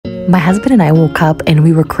My husband and I woke up and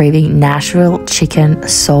we were craving Nashville chicken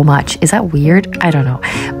so much. Is that weird? I don't know.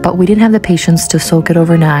 But we didn't have the patience to soak it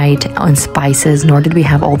overnight on spices, nor did we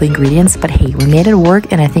have all the ingredients. But hey, we made it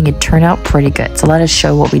work and I think it turned out pretty good. So let us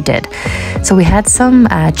show what we did. So we had some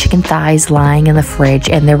chicken thighs lying in the fridge,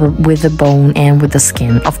 and they were with the bone and with the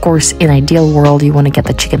skin. Of course, in ideal world, you want to get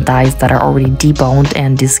the chicken thighs that are already deboned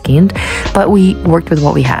and deskinned, but we worked with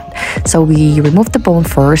what we had. So we removed the bone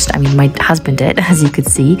first. I mean, my husband did, as you could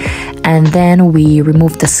see. And then we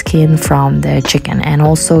removed the skin from the chicken, and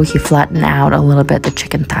also he flattened out a little bit the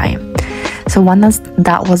chicken thigh. So once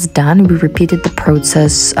that was done, we repeated the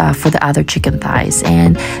process for the other chicken thighs.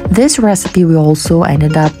 And this recipe we also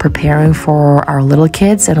ended up preparing for our little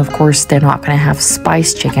kids, and of course they're not going to have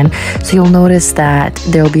spiced chicken, so you'll notice that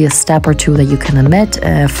there will be a step or two that you can omit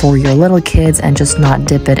for your little kids and just not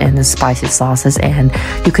dip it in the spicy sauces, and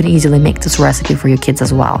you can easily make this recipe for your kids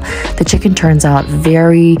as well. The chicken turns out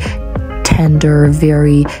very tender,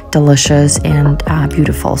 very delicious, and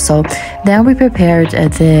beautiful. So then we prepared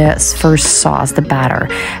the first sauce, the batter.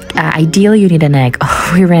 Ideally you need an egg.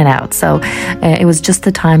 We ran out, so it was just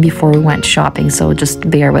the time before we went shopping, so just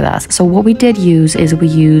bear with us. So what we did use is we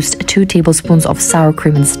used 2 tablespoons of sour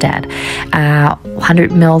cream instead,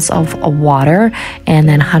 100 mils of water, and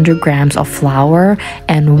then 100 grams of flour,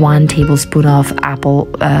 and 1 tablespoon of apple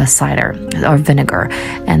cider or vinegar.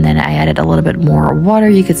 And then I added a little bit more water,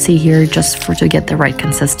 you could see here, just to get the right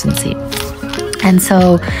consistency. And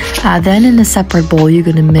so then in a separate bowl, you're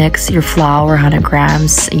going to mix your flour, 100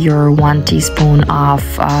 grams, your 1 teaspoon of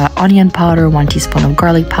onion powder, 1 teaspoon of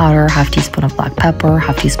garlic powder, half teaspoon of black pepper,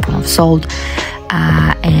 half teaspoon of salt,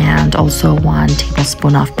 and also 1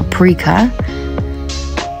 tablespoon of paprika.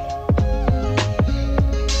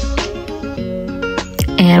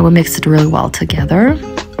 And we mixed it really well together.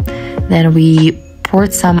 Then we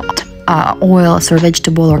poured some oil, so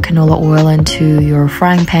vegetable or canola oil, into your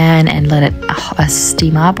frying pan and let it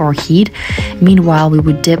steam up or heat. Meanwhile, we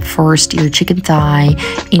would dip first your chicken thigh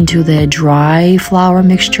into the dry flour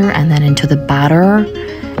mixture, and then into the batter,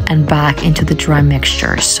 and back into the dry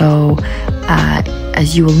mixture. So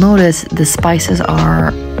as you will notice, the spices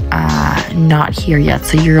are not here yet,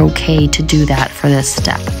 so you're okay to do that for this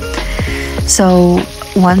step. So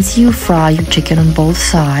once you fry your chicken on both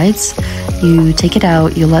sides, you take it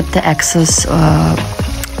out, you let the excess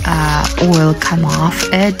oil come off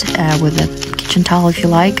it with a kitchen towel if you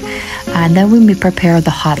like, and then we prepare the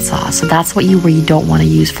hot sauce. So that's what you don't want to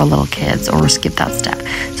use for little kids, or skip that step.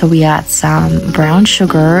 So we add some brown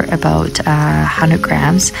sugar, about 100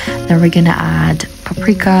 grams. Then we're gonna add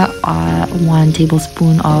paprika, 1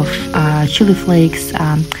 tablespoon of chili flakes,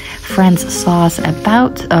 French sauce,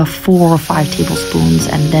 about 4 or 5 tablespoons,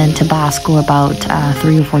 and then Tabasco, about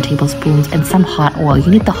 3 or 4 tablespoons, and some hot oil. You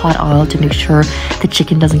need the hot oil to make sure the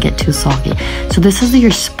chicken doesn't get too soggy. So this is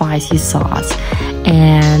your spicy sauce,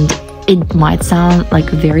 and it might sound like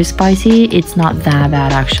very spicy. It's not that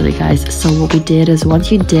bad actually, guys. So what we did is, once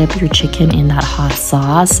you dip your chicken in that hot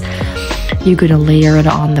sauce, you're gonna layer it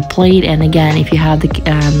on the plate. And again, if you have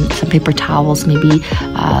some paper towels, maybe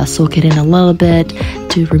soak it in a little bit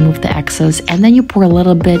to remove the excess, and then you pour a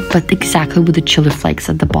little bit, but exactly with the chili flakes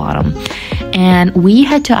at the bottom. And we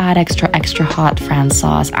had to add extra hot French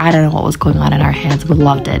sauce. I don't know what was going on in our heads. We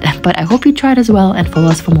loved it, but I hope you tried as well, and follow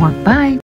us for more. Bye.